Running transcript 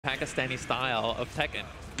Pakistani style of Tekken.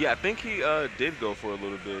 Yeah, I think he did go for a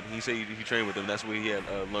little bit. He said he trained with him. That's what he had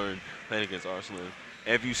learned playing against Arslan.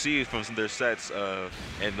 And if you see from their sets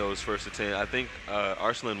in those first 10, I think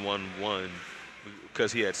Arslan won one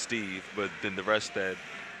because he had Steve, but then the rest that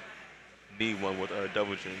Knee won with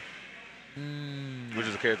Double Jin, which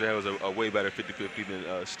is a character that was a way better 50-50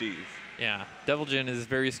 than Steve. Yeah, Devil Jin is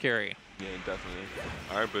very scary. Yeah, definitely.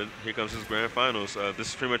 All right, but here comes his grand finals. This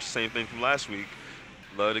is pretty much the same thing from last week.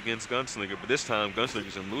 Lud against Gunslinger, but this time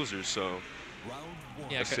Gunslinger's in losers, so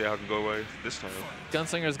yeah, let's see how it can go away this time.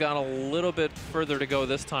 Gunslinger's got a little bit further to go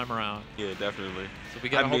this time around. Yeah, definitely. So we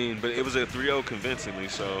got. But it was a 3-0 convincingly,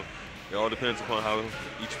 so it all depends upon how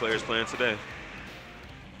each player is playing today.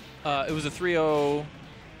 It was a 3-0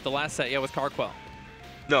 the last set, yeah, with Carquel.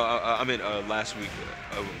 No, I meant last week.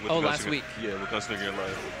 With last week. Yeah, with Gunslinger and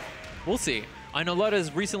Lud. We'll see. I know Lud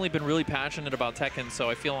has recently been really passionate about Tekken, so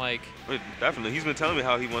I feel like... Definitely. He's been telling me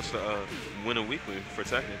how he wants to win a weekly for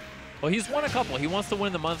Tekken. Well, he's won a couple. He wants to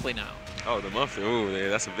win the monthly now. Oh, the monthly. Ooh, yeah,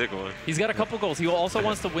 that's a big one. He's got a couple goals. He also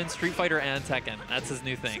wants to win Street Fighter and Tekken. That's his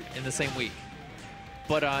new thing in the same week.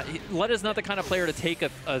 But Lud is not the kind of player to take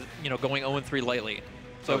going 0-3 lightly.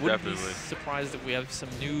 So I wouldn't be surprised if we have some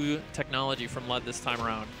new technology from Lud this time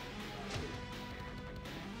around.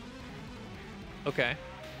 Okay.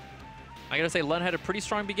 I gotta say, Lud had a pretty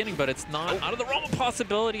strong beginning, but it's not out of the realm of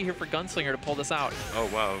possibility here for Gunslinger to pull this out. Oh,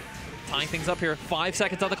 wow. Tying things up here. 5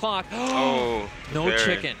 seconds on the clock. Oh, no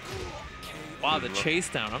chicken. Wow, the chase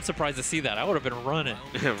down. I'm surprised to see that. I would have been running.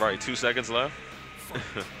 Right, 2 seconds left.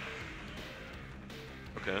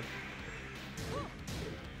 Okay.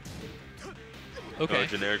 Okay.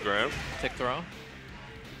 Generic grab. Tick throw.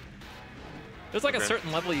 There's like a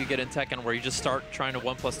certain level you get in Tekken where you just start trying to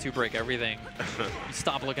 1+2 break everything. You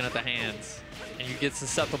stop looking at the hands, and you get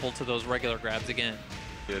susceptible to those regular grabs again.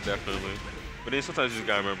 Yeah, definitely. But then sometimes you just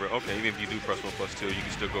gotta remember, okay, even if you do press 1+2, you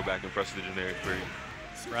can still go back and press the generic 3.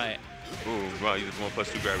 Right. Ooh, wow, you just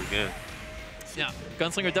 1+2 grab again. Yeah,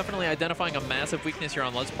 Gunslinger definitely identifying a massive weakness here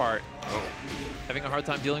on Lud's part. Oh. Having a hard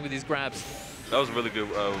time dealing with these grabs. That was a really good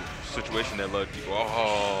situation that Lud.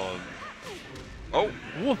 Oh. Oh.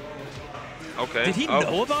 Whoa. Okay. Did he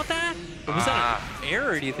know about that? Or was that an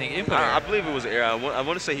error, do you think? Input error? I believe it was an error. I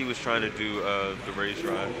want to say he was trying to do the raise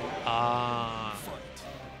drive. Wow,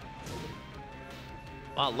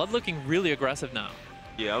 Lud looking really aggressive now.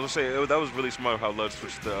 Yeah, I was going to say, that was really smart how Lud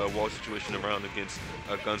switched the wall situation around against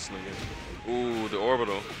Gunslinger. Ooh, the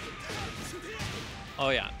orbital. Oh,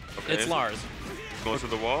 yeah. Okay. It's Lars. Going to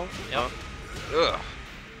the wall? Yep. Ugh.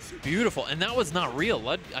 Beautiful. And that was not real.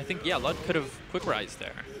 Lud, I think, yeah, Lud could have quick rise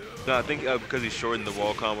there. No, I think because he shortened the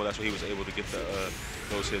wall combo, that's why he was able to get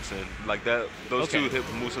those hits in. Like that, those two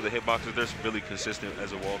moves of the hitboxes, they're really consistent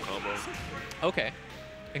as a wall combo. Okay.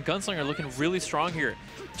 And Gunslinger looking really strong here.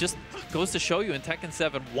 Just goes to show you in Tekken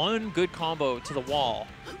 7, one good combo to the wall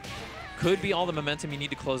could be all the momentum you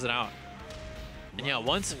need to close it out. And yeah,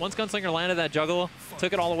 once Gunslinger landed that juggle,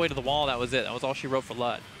 took it all the way to the wall, that was it. That was all she wrote for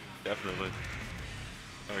Lud. Definitely.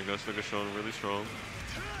 All right, Gunslinger showing really strong.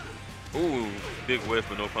 Ooh, big whiff,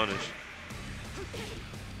 but no punish.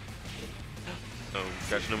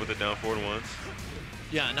 Catching him with the down forward once.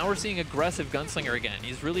 Yeah, now we're seeing aggressive Gunslinger again.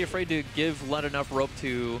 He's really afraid to give Lud enough rope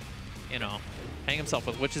to, hang himself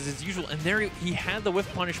with, which is his usual. And there he had the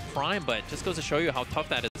whiff punish prime, but just goes to show you how tough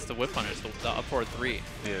that is to whiff punish, the up forward 3.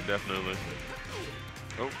 Yeah, definitely.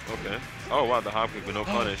 Oh, okay. Oh, wow, the hop kick, but no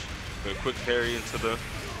punish. But a quick parry into the...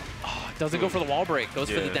 Oh, doesn't go for the wall break. Goes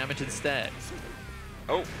for the damage instead.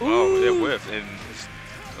 Oh, oh, it whiffed. And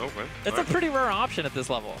okay. It's a pretty rare option at this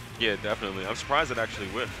level. Yeah, definitely. I'm surprised it actually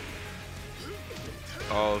whiffed.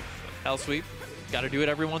 Oh. Hell sweep. Got to do it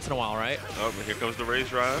every once in a while, right? Oh, here comes the raise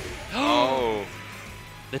drive. Oh.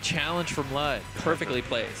 The challenge from Lud. Perfectly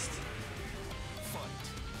placed.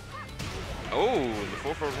 Oh, the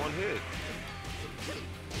 4 for 1 hit.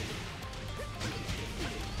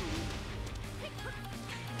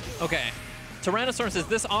 Okay. Tyrannosaurus says,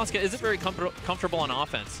 this Asuka isn't very comfortable on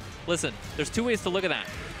offense. Listen, there's 2 ways to look at that.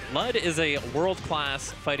 Lud is a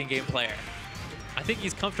world-class fighting game player. I think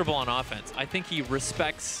he's comfortable on offense. I think he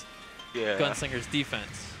respects Gunslinger's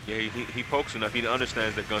defense. Yeah, he pokes enough. He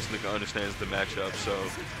understands that Gunslinger understands the matchup, so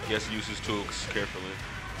he has to use his tools carefully.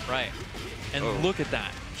 Right. And look at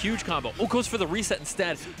that. Huge combo. Oh, goes for the reset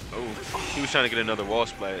instead. Oh, he was trying to get another wall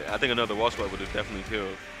splat. I think another wall splat would have definitely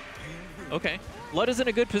killed. Okay. Lud is in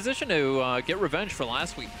a good position to get revenge for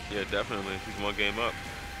last week. Yeah, definitely. He's 1 game up.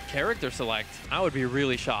 Character select. I would be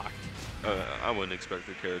really shocked. I wouldn't expect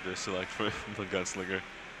the character select from the Gunslinger.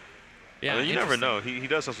 Yeah, I mean, you never know. He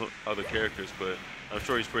does have some other characters, but I'm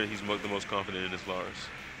sure he's the most confident in his Lars.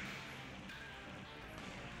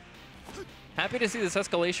 Happy to see this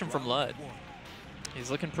escalation from Lud.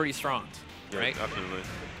 He's looking pretty strong, right? Definitely.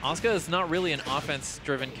 Asuka is not really an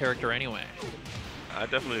offense-driven character anyway. I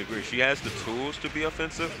definitely agree. She has the tools to be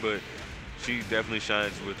offensive, but she definitely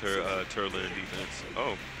shines with her turtle and defense.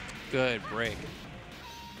 Oh. Good break.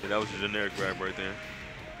 Yeah, that was a generic grab right there.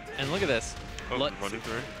 And look at this. Oh, running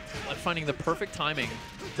through. Lud finding the perfect timing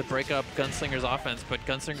to break up Gunslinger's offense, but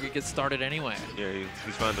Gunslinger gets started anyway. Yeah,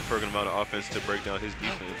 he's finding the perfect amount of offense to break down his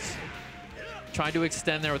defense. Trying to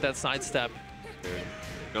extend there with that sidestep. Yeah.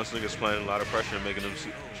 Gunslinger's applying a lot of pressure and making him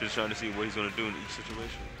just trying to see what he's going to do in each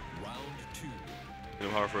situation. Make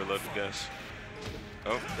him hard for Lud to guess.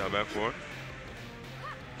 Oh, down back four.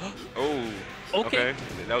 Oh, okay.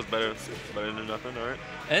 That was better than nothing. All right.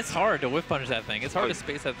 It's hard to whiff punish that thing. It's hard to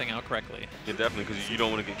space that thing out correctly. Yeah, definitely, because you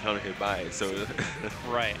don't want to get counter hit by it. So.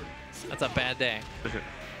 Right. That's a bad day.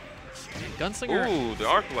 Gunslinger. Ooh, the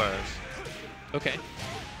arc blast. Okay.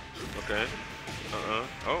 Okay.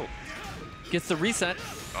 Oh. Gets the reset.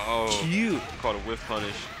 Oh. Cute. Caught a whiff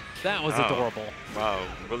punish. That was adorable. Wow.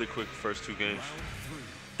 Really quick first 2 games.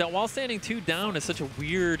 That while standing 2 down is such a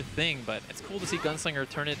weird thing, but it's cool to see Gunslinger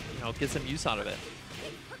turn it, get some use out of it.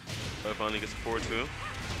 But finally gets a 4-2.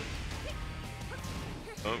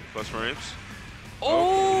 Oh, plus frames.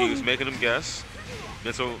 Oh! He was making him guess.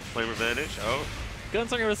 Missile flame advantage. Oh.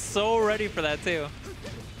 Gunslinger was so ready for that too.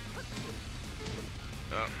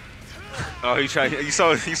 Oh, he tried. You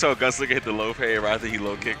saw Gunslinger hit the low pay right after he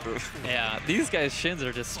low kicked him. Yeah, these guys' shins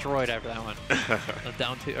are destroyed after that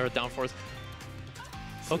one. down force.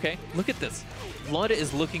 Okay, look at this. Lud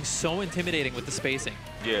is looking so intimidating with the spacing.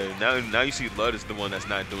 Yeah, now you see Lud is the one that's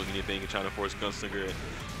not doing anything and trying to force Gunslinger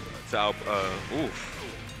to out.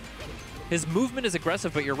 Oof. His movement is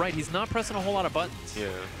aggressive, but you're right. He's not pressing a whole lot of buttons. Yeah,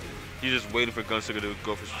 he's just waiting for Gunslinger to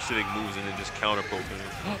go for specific moves and then just counter poking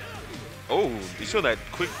him. Oh, you saw that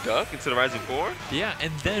quick duck into the rising 4? Yeah,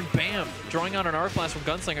 and then bam, drawing out an arc blast from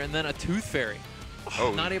Gunslinger, and then a tooth fairy.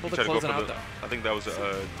 Oh, not able to close it out though. I think that was a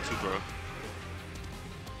 2 throw.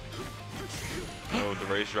 Oh, the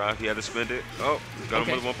race drive. He had to spend it. Oh, got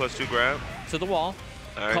him with a 1+2 grab. To the wall.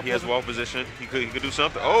 All right, he has wall position. He could do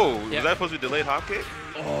something. Oh, was that supposed to be delayed hop kick?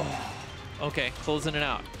 Oh, okay, closing it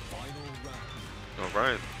out. All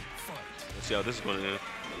right. Let's see how this is going to end.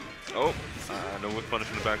 Oh, no whip punish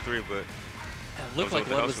in the back 3, but... It looked like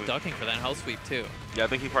Lud was ducking for that house sweep, too. Yeah, I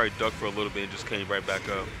think he probably ducked for a little bit and just came right back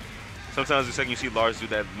up. Sometimes the second you see Lars do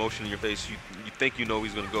that motion in your face, you think you know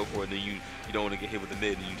he's going to go for it, and then you don't want to get hit with the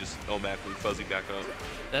mid, and you just automatically fuzzy back up.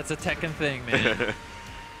 That's a Tekken thing, man.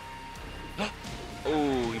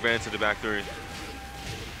 Oh, he ran to the back 3.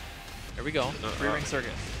 There we go. 3-ring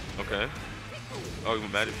circuit. Okay. Oh, he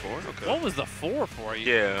went mad at 4? Okay. What was the 4 for?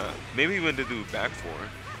 Yeah, maybe he went to do back 4.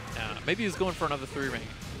 Yeah, maybe he was going for another 3-ring.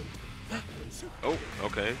 Oh,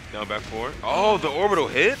 okay. Down back 4. Oh, the orbital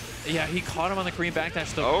hit? Yeah, he caught him on the green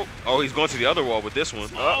backdash though. Oh, he's going to the other wall with this one.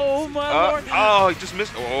 Oh, my lord. Oh, he just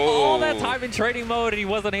missed. Oh. All that time in training mode, and he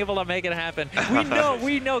wasn't able to make it happen.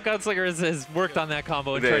 We know Gunslinger has worked on that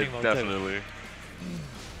combo in training mode definitely. too.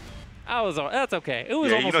 That's okay. It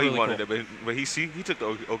was almost he really wanted cool. it, but he took the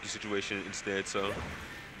Oki situation instead, so.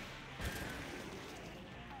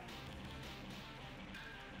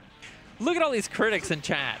 Look at all these critics in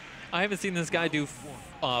chat. I haven't seen this guy do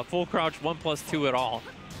full crouch 1+2 at all.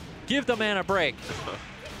 Give the man a break.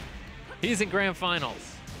 He's in grand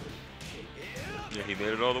finals. Yeah, he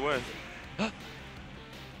made it all the way.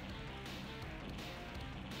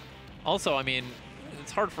 Also, I mean,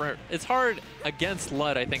 it's hard against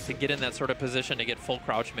Lud, I think, to get in that sort of position to get full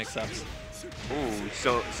crouch mix-ups. Ooh,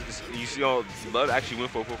 so you see, Lud actually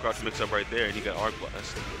went for a full crouch mix-up right there, and he got arc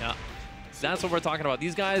blast. Yeah. That's what we're talking about.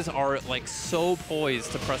 These guys are like so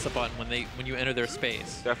poised to press a button when you enter their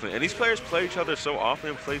space. Definitely. And these players play each other so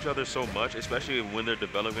often, play each other so much, especially when they're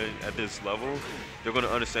developing at this level. They're going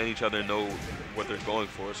to understand each other and know what they're going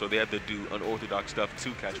for. So they have to do unorthodox stuff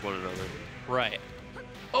to catch one another. Right.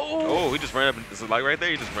 Oh, he just ran up. It's like right there.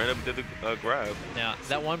 He just ran up and did the grab. Yeah,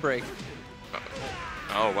 that one break.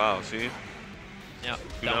 Oh, wow. See? Yeah.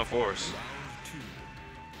 Down force.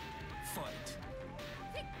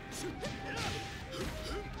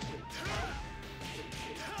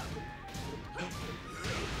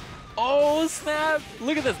 Oh, snap.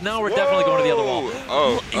 Look at this. Now we're definitely going to the other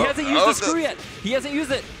wall. He hasn't used the screw yet. He hasn't used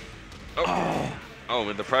it. Oh,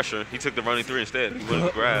 and the pressure. He took the running 3 instead. He went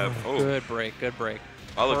to grab. Oh. Good break. Good break.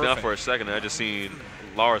 I looked down for a second and I just seen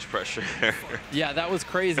Lars pressure. Yeah, that was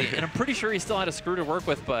crazy. And I'm pretty sure he still had a screw to work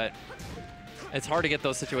with, but it's hard to get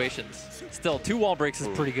those situations. Still, 2 wall breaks is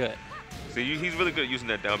pretty good. See, he's really good at using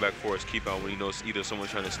that down back force keep out when he knows either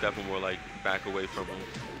someone's trying to step him or like back away from him.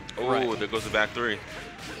 Oh, There goes the back 3.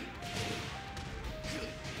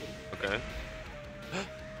 Okay.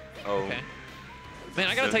 Oh. Okay. Man,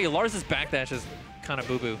 I gotta tell you, Lars' backdash is kind of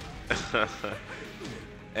boo-boo.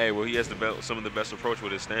 Hey, well, he has some of the best approach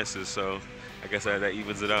with his stances, so I guess that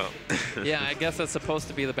evens it out. Yeah, I guess that's supposed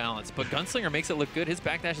to be the balance. But Gunslinger makes it look good. His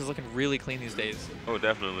backdash is looking really clean these days. Oh,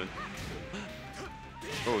 definitely.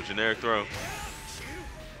 Oh, generic throw.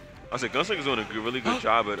 I said Gunslinger's doing a really good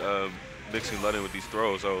job at mixing Lud in with these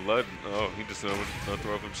throws. Oh, Lud, he just gonna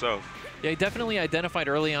throw up himself. Yeah, he definitely identified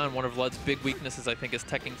early on one of Lud's big weaknesses, I think, is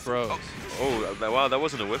teching throws. Oh, wow, that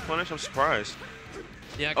wasn't a whip punish? I'm surprised.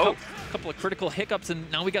 Yeah, a couple of critical hiccups,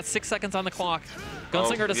 and now we got 6 seconds on the clock.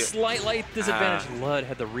 Gunslinger at a slight light disadvantage. Lud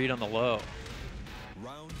had the read on the low.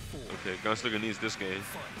 Okay, Gunslinger needs this game.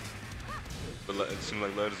 But it seems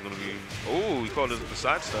like Lud is going to be... Oh, he called it the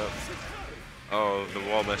side step. Oh, the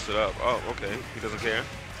wall messed it up. Oh, okay. He doesn't care.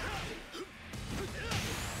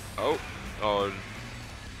 Oh,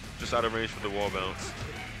 just out of range for the wall bounce.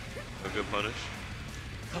 A good punish.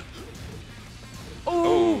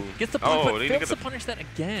 Oh, gets the punish, but fails to the punish that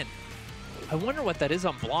again. I wonder what that is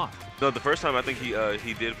on block. No, the first time I think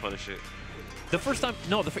he did punish it. The first time,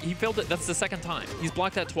 no, he failed it. That's the second time. He's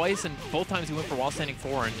blocked that twice, and both times he went for wall standing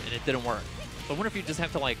 4, and it didn't work. So I wonder if you just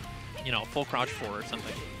have to, like, you know, full crouch 4 or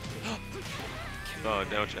something. Oh,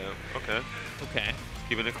 down champ. Okay. Okay.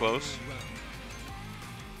 Keeping it close.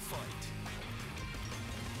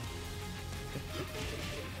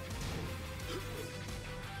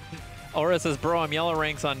 Aura says, bro, I'm yellow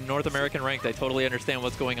ranks on North American ranked. I totally understand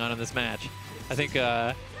what's going on in this match. I think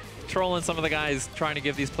trolling some of the guys trying to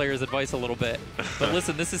give these players advice a little bit. But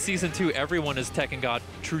listen, this is Season 2. Everyone is Tekken God,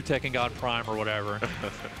 true Tekken God Prime or whatever.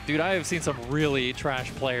 Dude, I have seen some really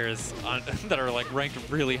trash players that are like ranked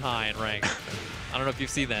really high in rank. I don't know if you've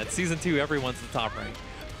seen that. Season 2, everyone's the top rank.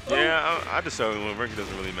 Yeah, I just tell when rank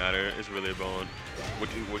doesn't really matter. It's really about what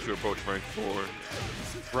you approach rank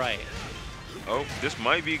for. Right. Oh, this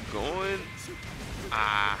might be going.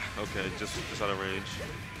 Okay, just out of range.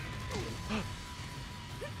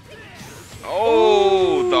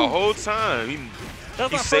 Oh, the whole time.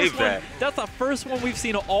 He saved that. That's the first one we've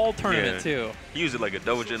seen all tournament, too. He used it like a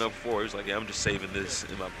double jump up 4. He's like, yeah, I'm just saving this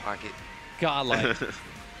in my pocket. Godlike.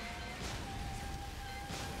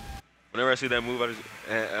 Whenever I see that move,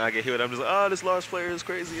 I get hit with it. I'm just like, oh, this Lars player is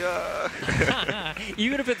crazy.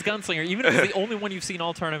 Even if it's Gunslinger, even if it's the only one you've seen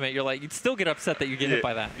all tournament, you're like, you'd still get upset that you get hit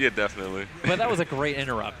by that. Yeah, definitely. But that was a great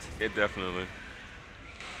interrupt. It definitely.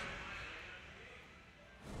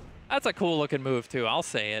 That's a cool looking move, too. I'll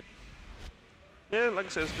say it. Yeah, like I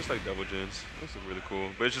said, it's just like double gens. This is really cool.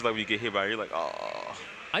 But it's just like when you get hit by it, you're like, oh.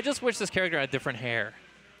 I just wish this character had different hair.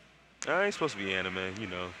 He's supposed to be anime, you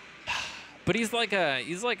know. But he's like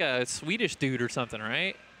a Swedish dude or something,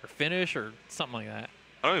 right? Or Finnish or something like that.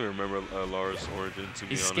 I don't even remember Lars' origin, to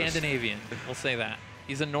be honest. He's Scandinavian. We'll say that.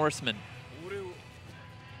 He's a Norseman.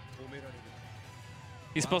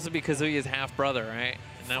 He's supposed to be Kazuya's half-brother, right?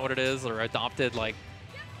 Isn't that what it is? Or adopted, like...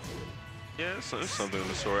 Yeah, it's something in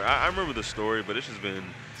the story. I remember the story, but it's just been...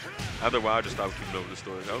 After a while, I just stopped keeping up with the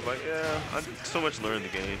story. I was like, yeah, I so much learned the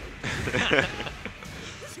game.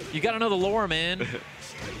 You got to know the lore, man.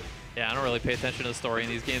 Yeah, I don't really pay attention to the story in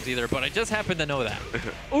these games either, but I just happen to know that.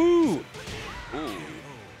 Ooh! Ooh.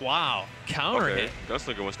 Wow. Counter hit.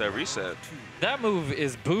 Gunslinger wants that reset. That move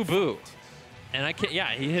is boo-boo. And I can't,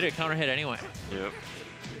 yeah, he hit a counter hit anyway. Yep.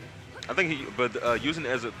 I think using it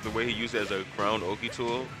as the way he used it as a ground Oki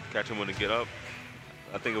tool, catch him when to get up,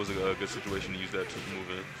 I think it was a good situation to use that to move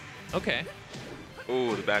in. Okay.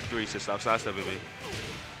 Oh, the back 3 says stop sidestepping me.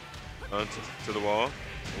 To the wall.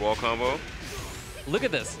 Wall combo. Look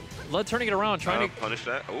at this. Lud turning it around, trying to punish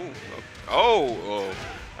that. Oh. All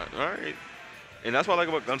right. And that's what I like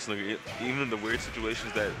about Gunslinger. Even in the weird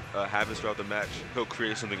situations that happens throughout the match, he'll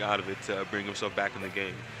create something out of it to bring himself back in the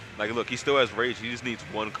game. Like, look, he still has rage. He just needs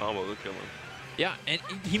one combo to kill him. Yeah, and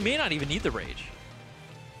he may not even need the rage.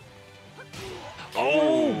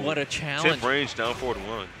 Oh, what a challenge. 10 range, down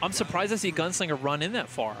 4-1. I'm surprised to see Gunslinger run in that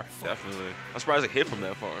far. Definitely. I'm surprised it hit from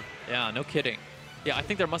that far. Yeah, no kidding. Yeah, I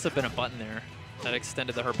think there must have been a button there that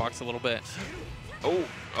extended the hurt box a little bit.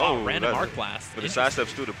 Oh, random arc blast. But the side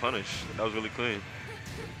steps through the punish. That was really clean.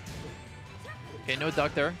 Okay, no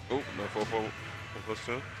duck there. Oh, no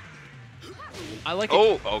 4+2. I like it.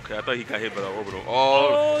 Oh, okay. I thought he got hit by the orbital.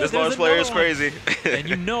 Oh, this Lars player is crazy. And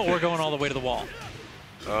you know we're going all the way to the wall.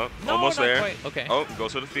 No, not almost there. Quite. Okay. Oh,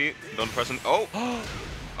 goes to the feet. Don't press him.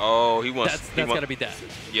 Oh, he wants. That's got to be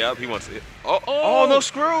death. Yep, he wants it. Oh, no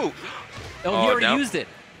screw. Oh, he already used it.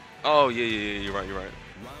 Oh, yeah. You're right. Round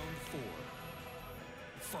 4.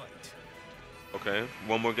 Fight. Okay,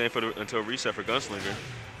 one more game until reset for Gunslinger.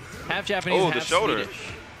 Half Japanese, half the shoulder.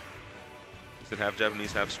 Swedish. Is it half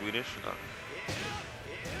Japanese, half Swedish?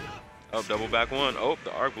 Oh, double back one. Oh,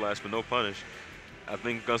 the arc blast, but no punish. I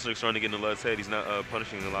think Gunslinger's starting to get in the Lud's head. He's not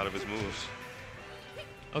punishing a lot of his moves.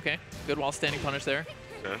 Okay, good wall standing punish there.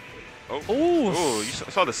 Okay. Oh, Ooh. You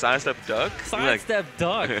saw the sidestep duck? Sidestep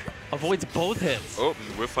duck. Avoids both hits. Oh,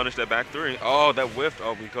 whiff punished that back three. Oh, that whiffed.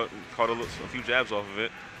 Oh, we caught a few jabs off of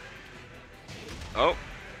it. Oh.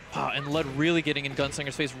 Wow, and Lud really getting in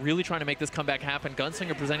Gunslinger's face, really trying to make this comeback happen.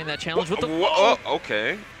 Gunslinger presenting that challenge with the... Oh,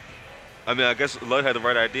 okay. I mean, I guess Lud had the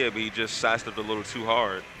right idea, but he just sidestepped a little too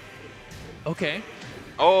hard. Okay.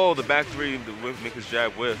 Oh, the back three, the whiff, make his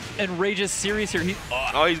jab whiff. And Rage is serious here.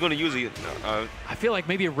 Oh, he's going to use it. I feel like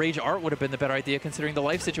maybe a Rage art would have been the better idea considering the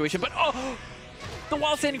life situation, but the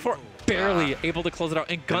wall standing for barely able to close it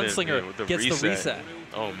out, and Gunslinger gets the reset.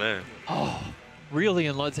 Oh, man. Oh, really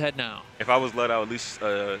in Lud's head now. If I was Lud, I would at least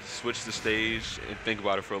switch the stage and think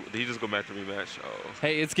about it for a little. Did he just go back to rematch? Oh.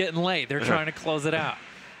 Hey, it's getting late. They're trying to close it out.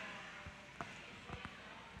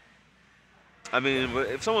 I mean,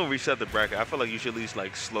 if someone reset the bracket, I feel like you should at least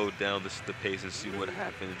like slow down the pace and see what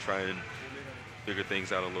happened and try and figure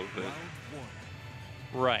things out a little bit.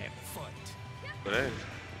 Right. But hey,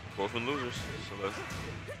 both been losers. So let's...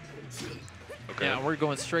 Okay. Yeah, we're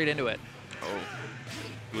going straight into it. Oh,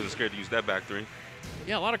 he wasn't scared to use that back three.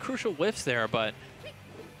 Yeah, a lot of crucial whiffs there, but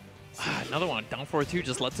another one. Down 4-2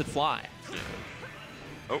 just lets it fly. Yeah.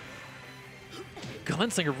 Oh.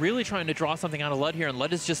 Gunslinger really trying to draw something out of Lud here, and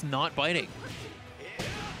Lud is just not biting.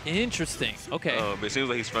 Interesting. Okay. But it seems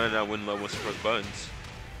like he's finding out when Lud wants to press buttons.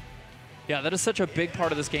 Yeah, that is such a big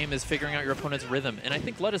part of this game, is figuring out your opponent's rhythm. And I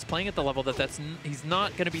think Lud is playing at the level that he's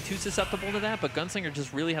not going to be too susceptible to that, but Gunslinger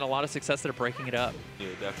just really had a lot of success at breaking it up. Yeah,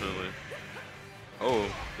 definitely.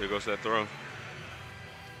 Oh, there goes that throw.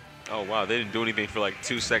 Oh, wow, they didn't do anything for like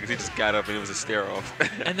 2 seconds. He just got up and it was a stare off.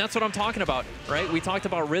 And that's what I'm talking about, right? We talked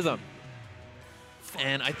about rhythm.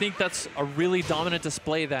 And I think that's a really dominant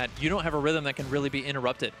display that you don't have a rhythm that can really be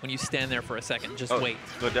interrupted when you stand there for a second. Just wait.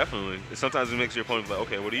 No, definitely. Sometimes it makes your opponent like,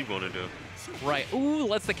 okay, what are you going to do? Right. Ooh,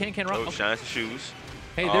 lets the can run. Oh, shines the shoes.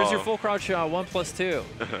 Hey, there's your full crouch 1+2.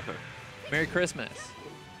 Merry Christmas.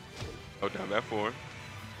 Oh, down that 4.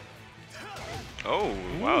 Oh,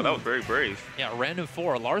 wow, that was very brave. Yeah, random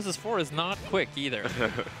 4. Lars's 4 is not quick either.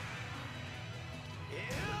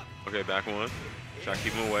 Okay, back one. Try to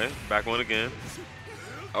keep him away. Back one again.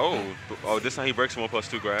 Oh, this time he breaks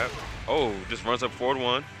 1+2 grab. Oh, just runs up 4-1.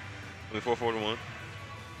 I mean, 4-4-1.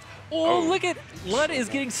 Oh, look at Lud is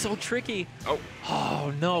getting so tricky.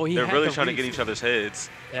 Oh no, they're really trying to get each other's heads.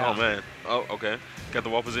 Yeah. Oh man. Oh, okay. Got the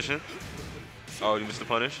wall position. Oh, you missed the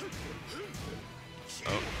punish.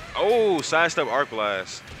 Oh, sidestep arc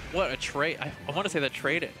blast. What a trade! I want to say that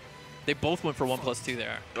traded. They both went for 1+2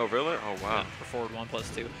 there. Oh really? Oh wow. Yeah, for forward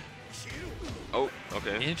 1+2. Oh,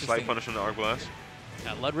 okay. Interesting. Slight punish on the arc blast.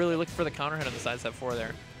 Yeah, Lud really looking for the counter hit on the sidestep 4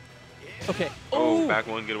 there. Okay. Oh, back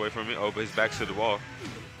one, get away from me. Oh, but his back's to the wall.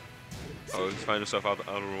 Oh, he's finding himself out of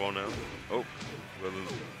the wall now. Oh,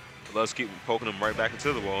 let's keep poking him right back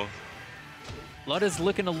into the wall. Lud is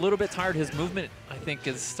looking a little bit tired. His movement, I think,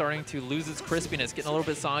 is starting to lose its crispiness, getting a little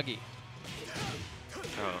bit soggy.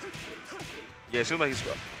 Oh. Yeah, it seems like he's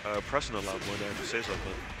pressing a lot more than I just say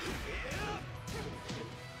something.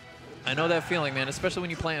 I know that feeling, man, especially when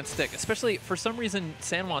you play on stick. Especially, for some reason,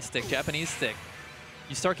 Sanwa stick, Japanese stick,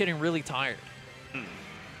 you start getting really tired.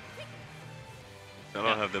 I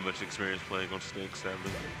don't have that much experience playing on stick,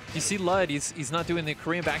 sadly. You see Lud, he's not doing the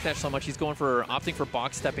Korean backdash so much. He's opting for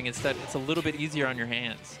box stepping instead. It's a little bit easier on your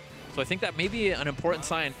hands. So I think that may be an important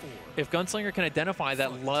sign. If Gunslinger can identify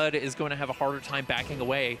that Lud is going to have a harder time backing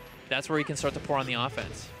away, that's where he can start to pour on the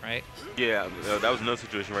offense, right? Yeah, that was another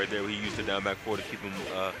situation right there where he used the down back 4 to keep him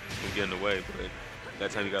from getting away. But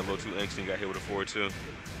that time he got a little too angsty and got hit with a 4-2.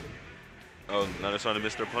 Oh, now they're trying to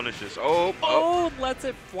miss their punishes. Oh, lets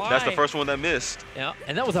it fly. That's the first one that missed. Yeah,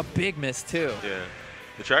 and that was a big miss, too. Yeah.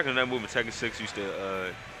 The tracking in that move in Tekken 6 used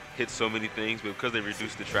to hit so many things, but because they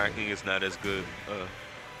reduced the tracking, it's not as good.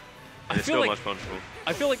 And it's still much punishable.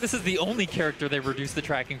 I feel like this is the only character they reduced the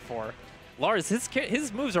tracking for. Lars,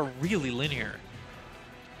 his moves are really linear.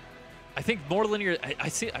 I think more linear. I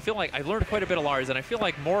feel like I learned quite a bit of Lars, and I feel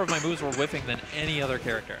like more of my moves were whiffing than any other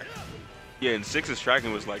character. Yeah, and 6's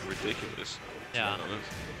tracking was like ridiculous. Yeah.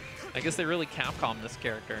 I guess they really Capcom this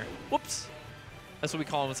character. Whoops. That's what we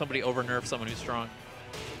call him when somebody over-nerfs someone who's strong.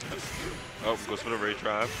 Oh, goes for the rage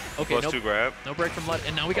drive. Okay, +2 grab. No break from Lud,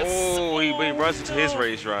 and now we got. Oh, he runs into his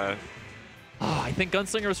rage drive. Oh, I think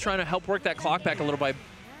Gunslinger was trying to help work that clock back a little by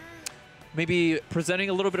maybe presenting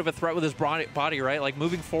a little bit of a threat with his body, right? Like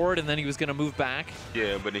moving forward, and then he was going to move back.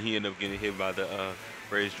 Yeah, but then he ended up getting hit by the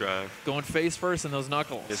Raise drive. Going face first in those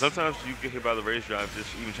knuckles. Yeah, sometimes you get hit by the raise drive, just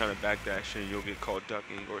even trying to backdash and you'll get caught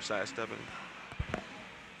ducking or sidestepping.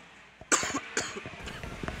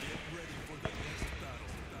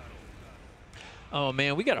 Oh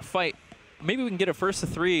man, we got to fight. Maybe we can get a first to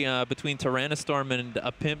 3 between Tyrannostorm and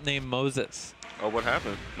a pimp named Moses. Oh, what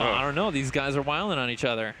happened? I don't know. These guys are wilding on each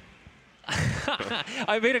other.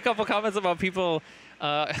 I made a couple comments about people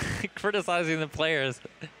criticizing the players,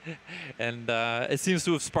 and it seems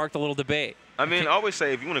to have sparked a little debate. I mean, I always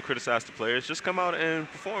say if you want to criticize the players, just come out and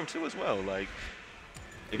perform too as well. Like,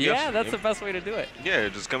 yeah, that's the best way to do it. Yeah,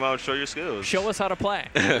 just come out and show your skills. Show us how to play.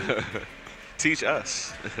 Teach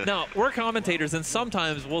us. Now, we're commentators, and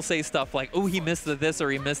sometimes we'll say stuff like, oh, he missed this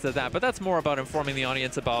or he missed that, but that's more about informing the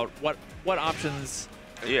audience about what options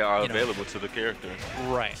are available to the character.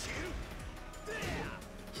 Right.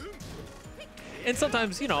 And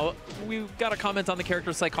sometimes, we've got to comment on the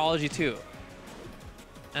character's psychology, too.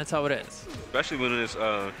 That's how it is. Especially when it's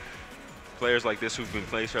players like this who've been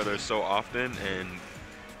playing each other so often, and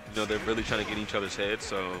they're really trying to get in each other's heads.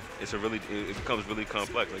 So it becomes really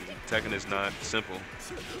complex. Like, Tekken is not simple.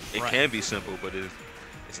 It can be simple, but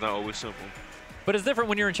it's not always simple. But it's different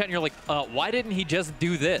when you're in chat and you're like, why didn't he just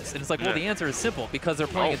do this? And it's like, well, the answer is simple, because they're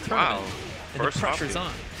playing a tournament. Wow. And the pressure's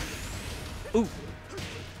on. Ooh.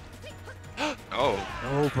 Oh.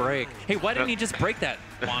 No break. Hey, why didn't he just break that,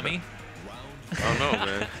 Wami? I don't know,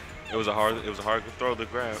 man. It was a hard throw to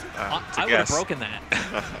grab. I would have broken that.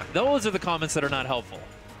 Those are the comments that are not helpful.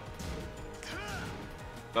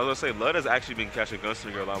 I was gonna say, Lud has actually been catching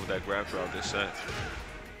Gunslinger a lot with that grab throughout this set.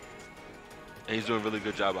 And he's doing a really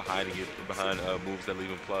good job of hiding it behind moves that leave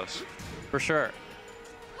him plus. For sure.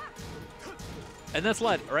 And that's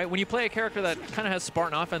Lud, right? When you play a character that kind of has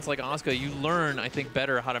Spartan offense like Asuka, you learn, I think,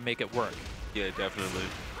 better how to make it work. Yeah, definitely.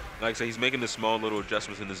 Like I said, he's making the small little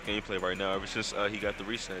adjustments in his gameplay right now. Ever since he got the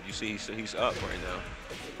reset, you see he's up right now.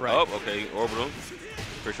 Right. Oh, okay, orbital.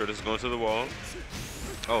 Pretty sure this is going to the wall.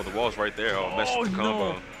 Oh, the wall's right there. Oh, messed with the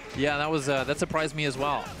combo. No. Yeah, that surprised me as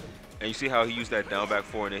well. And you see how he used that down back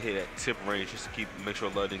 4 and it hit at tip range just to make sure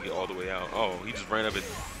Lud didn't get all the way out. Oh, he just ran up and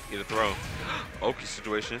get a throw. Okay,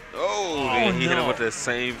 situation. Oh, man, he hit him with the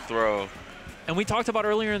same throw. And we talked about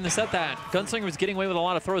earlier in the set that Gunslinger was getting away with a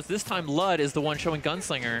lot of throws. This time, Lud is the one showing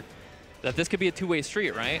Gunslinger that this could be a two-way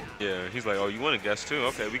street, right? Yeah, he's like, oh, you want to guess too?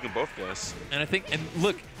 Okay, we can both guess. And I think, and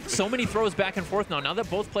look, so many throws back and forth now. Now that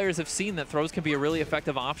both players have seen that throws can be a really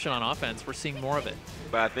effective option on offense, we're seeing more of it.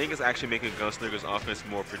 But I think it's actually making Gunslinger's offense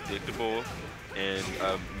more predictable and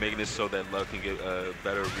making it so that Lud can get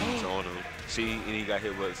better reads on him. See, and he got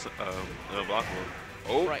hit with an unblockable.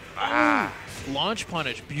 Oh, right. Ah. Launch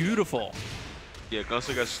punish, beautiful. Yeah,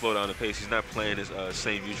 Gunslinger has to slow down the pace. He's not playing his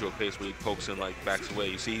same usual pace where he pokes and like backs away.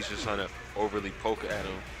 You see, he's just trying to overly poke at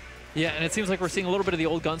him. Yeah, and it seems like we're seeing a little bit of the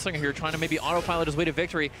old Gunslinger here, trying to maybe autopilot his way to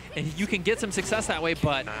victory, and you can get some success that way,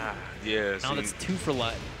 but yeah, now that's 2 for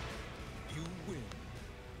Lud.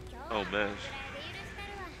 Oh man!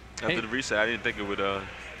 After the reset, I didn't think it would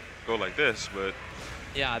go like this, but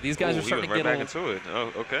yeah, these guys are starting to get right back into it.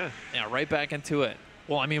 Oh, okay. Yeah, right back into it.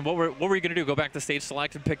 Well, I mean, what were you going to do? Go back to stage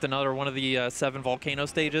select and pick another one of the 7 volcano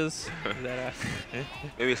stages?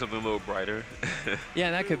 Maybe something a little brighter.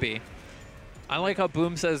 Yeah, that could be. I like how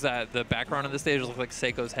Boom says that the background of the stage looks like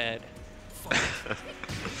Seiko's head.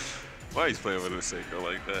 Why he's playing with a Seiko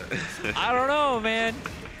like that? I don't know, man.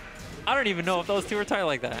 I don't even know if those two are tight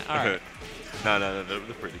like that. All right. No, they're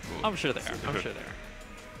pretty cool. I'm sure they are. I'm sure they are.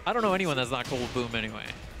 I don't know anyone that's not cool with Boom anyway.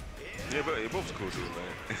 Yeah, but both cool too,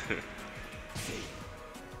 man.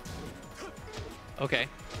 Okay.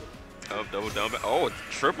 Oh, double down back. Oh,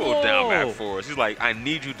 triple down back force. He's like, I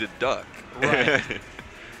need you to duck. Right.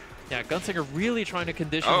 Yeah, Gunslinger really trying to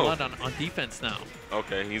condition Lud on defense now.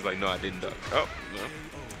 Okay, he's like, no, I didn't duck. Oh, no.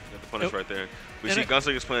 Got the punish right there. We see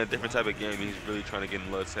Gunslinger's playing a different type of game, and he's really trying to get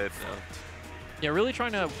in Lud's head now. Yeah, really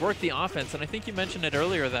trying to work the offense, and I think you mentioned it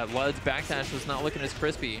earlier that Lud's backdash was not looking as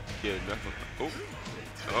crispy. Yeah, definitely.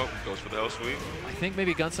 Oh, goes for the L sweep. I think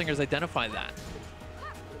maybe Gunslinger's identified that.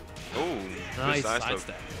 Oh, nice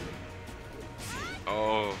sidestep.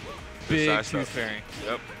 Oh, big tooth fairy.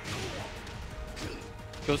 Yep.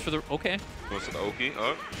 Goes for the Goes to the Oki.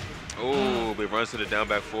 Oh, but runs to the down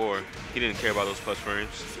back 4. He didn't care about those plus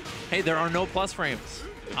frames. Hey, there are no plus frames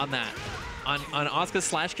on that. On Asuka's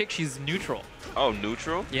slash kick, she's neutral. Oh,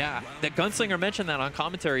 neutral? Yeah. The Gunslinger mentioned that on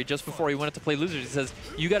commentary just before he went to play losers. He says,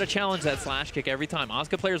 you got to challenge that slash kick every time.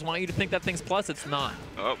 Asuka players want you to think that thing's plus. It's not.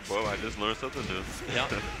 Oh, well, I just learned something new. Yeah.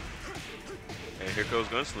 And here goes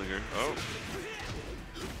Gunslinger.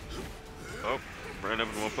 Oh, ran up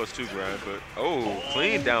with 1+2 grab, but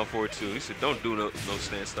clean down 4-2. He said, don't do no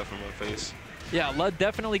stand stuff in my face. Yeah, Lud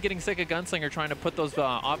definitely getting sick of Gunslinger trying to put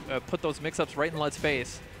those mix-ups right in Lud's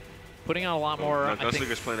face. Putting out a lot more. Now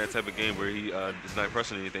Gunslinger's playing that type of game where he is not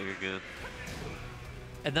pressing anything again.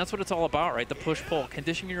 And that's what it's all about, right? The push-pull,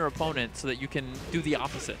 conditioning your opponent so that you can do the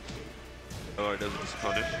opposite. Oh, it doesn't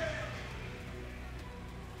punish.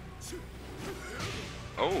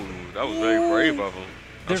 Oh, that was very brave of him.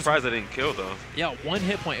 I'm surprised I didn't kill, though. Yeah, 1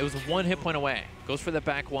 hit point. It was 1 hit point away. Goes for the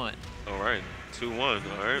back 1. All right, 2-1,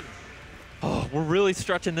 all right. Oh, we're really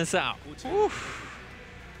stretching this out. Oof.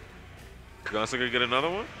 Gunslinger get another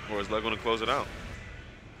one, or is Lud going to close it out?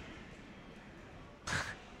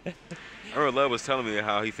 I remember Lud was telling me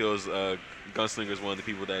how he feels Gunslinger is one of the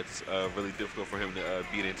people that's really difficult for him to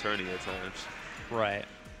beat in tourney at times. Right.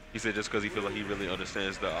 He said just because he feels like he really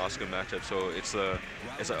understands the Asuka matchup, so it's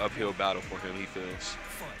an uphill battle for him, he feels.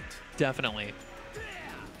 Definitely.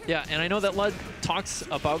 Yeah, and I know that Lud talks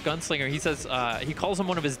about Gunslinger. He says he calls him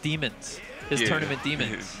one of his demons, his tournament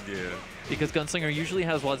demons. Yeah. Because Gunslinger usually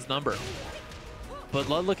has Lud's number. But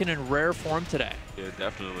Lud looking in rare form today. Yeah,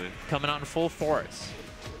 definitely. Coming out in full force.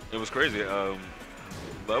 It was crazy.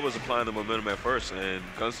 Lud was applying the momentum at first, and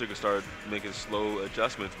Gunslinger started making slow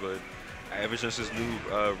adjustments, but ever since this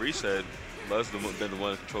new reset, Lud's been the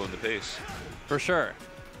one controlling the pace. For sure.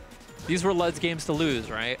 These were Lud's games to lose,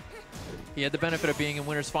 right? He had the benefit of being in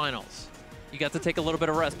winners finals. You got to take a little bit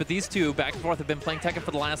of rest, but these two back and forth have been playing Tekken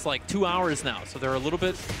for the last like 2 hours now, so they're a little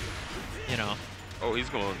bit, you know. Oh, he's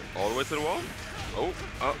going all the way to the wall? Oh,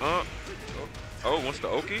 Oh, wants the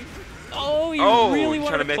Oki? Oh, he really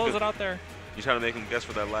wanted to close it out there. You trying to make him guess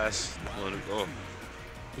for that last one. Oh.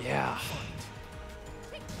 Yeah.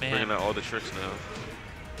 Man. Bringing out all the tricks now.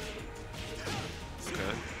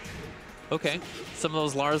 Okay. Okay. Some of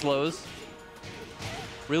those Lars lows.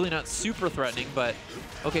 Really not super threatening, but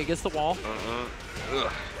okay, gets the wall.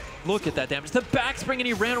 Ugh. Look at that damage. The backspring, and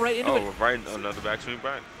he ran right into it. Oh, right, another backswing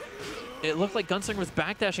back. It looked like Gunslinger was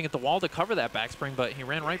backdashing at the wall to cover that backspring, but he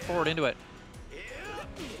ran right forward into it.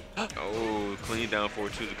 Oh, clean down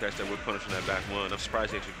forward 2 to catch that whip punish on that back 1. I'm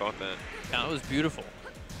surprised he actually caught that. Yeah, that was beautiful.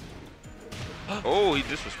 Oh, he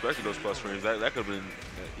disrespected those plus frames. That could have been an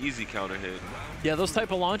easy counter hit. Yeah, those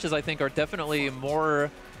type of launches, I think, are definitely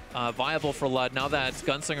more viable for Lud now that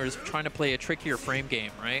Gunslinger is trying to play a trickier frame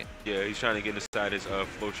game, right? Yeah, he's trying to get inside his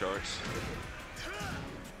flow charts.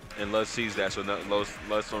 And Lud sees that, so Lud's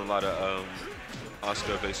throwing a lot of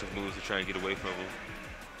Asuka evasive moves to try and get away from him.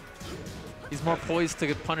 He's more poised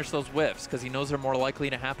to punish those whiffs because he knows they're more likely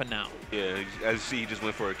to happen now. Yeah, as you see, he just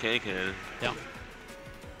went for a can-can. Yeah.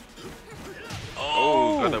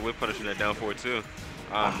 Oh, got that whip punish in that down forward too.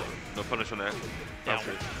 No punish on that. Yeah,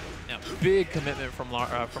 yeah, big commitment from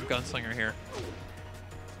Gunslinger here.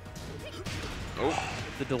 Oh.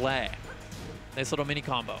 The delay. Nice little mini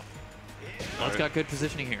combo. Lud's got good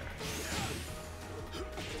positioning here.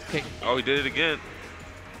 Okay. Oh, he did it again.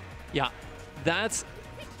 Yeah, that's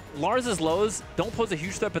Lars's lows don't pose a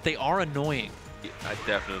huge threat, but they are annoying. Yeah,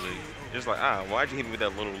 definitely. Just like, why'd you hit me with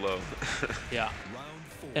that little low? Yeah.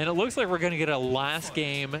 And it looks like we're going to get a last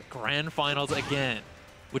game grand finals again,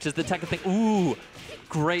 which is the Tekken thing. Ooh,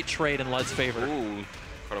 great trade in Lud's favor. Ooh,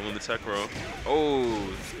 caught him with the tech row. Oh,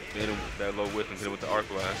 made him that low whip and hit him with the arc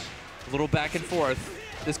blast. A little back and forth.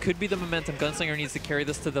 This could be the momentum. Gunslinger needs to carry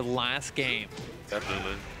this to the last game.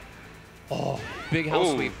 Definitely. Oh, big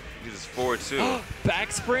hell sweep. He's just forward too.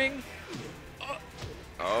 Back spring.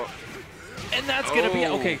 Oh. And that's going to be,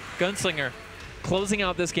 okay, Gunslinger closing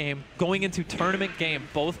out this game, going into tournament game,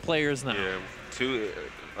 both players now. Yeah,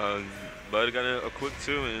 Bud got a quick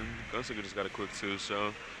 2, and Gunslinger just got a quick 2,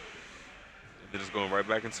 so they're just going right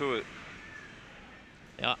back into it.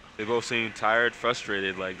 Yeah. They both seem tired,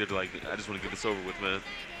 frustrated, like they're like, I just want to get this over with, man.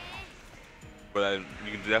 But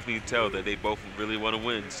you can definitely tell that they both really want to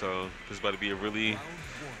win, so this is about to be a really,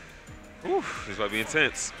 this is about to be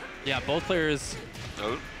intense. Yeah, both players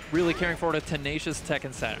really carrying forward a tenacious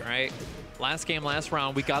Tekken set, right? Last game, last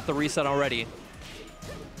round, we got the reset already.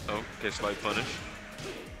 Oh, okay, slight punish.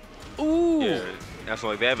 Ooh! Yeah, that's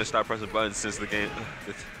like they haven't stopped pressing buttons since the game.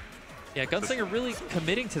 Yeah, Gunslinger really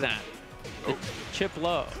committing to that. The chip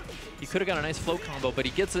low. He could have got a nice float combo, but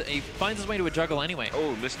he gets it. He finds his way to a juggle anyway.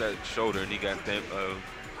 Oh, missed that shoulder, and he got punished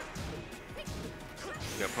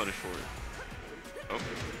for it.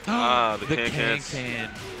 Oh, the can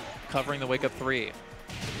covering the wake up 3.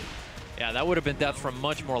 Yeah, that would have been death from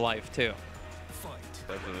much more life too.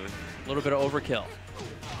 Definitely. A little bit of overkill.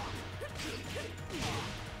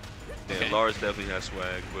 Yeah, Lars definitely has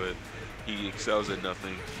swag, but he excels at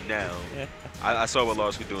nothing now. I saw what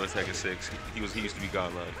Lars could do in Tekken 6. He used to be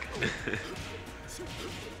godlike.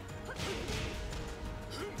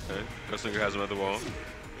 Okay, Gunslinger has him at the wall.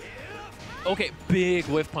 Okay, big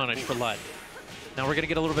whiff punish for Lud. Now we're going to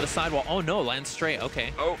get a little bit of sidewall. Oh, no, lands straight.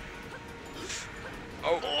 Okay. Oh.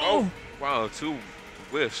 Wow, 2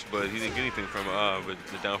 whiffs, but he didn't get anything from with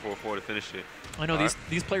the down 4-4 to finish it. I know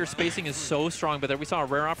these players' spacing is so strong, but there we saw a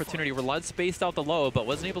rare opportunity where Lud spaced out the low, but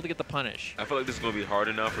wasn't able to get the punish. I feel like this is going to be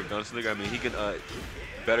harder now for Gunslinger. I mean, he can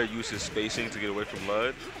better use his spacing to get away from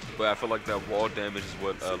Lud, but I feel like that wall damage is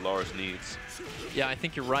what Lars needs. Yeah, I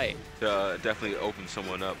think you're right. To definitely open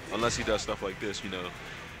someone up, unless he does stuff like this, you know.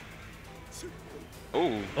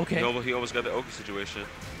 Oh, okay. He almost got the Oki situation.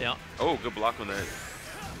 Yeah. Oh, good block on that.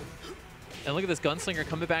 And look at this Gunslinger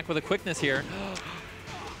coming back with a quickness here.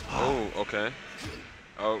 Oh, okay.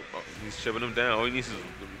 Oh, he's shoving him down. All he needs is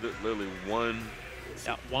literally one.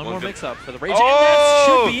 Yeah, one more mix-up for the Rage. Oh, and that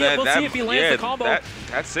should be it. We'll see if he lands the combo.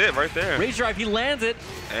 That's it right there. Rage Drive, he lands it.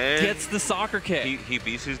 And gets the soccer kick. He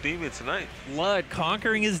beats his demon tonight. Lud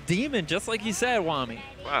conquering his demon, just like you said, Wami.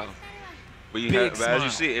 Wow. But, but as you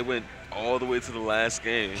see, it went all the way to the last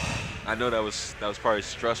game. I know that was probably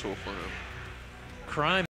stressful for him. Crime.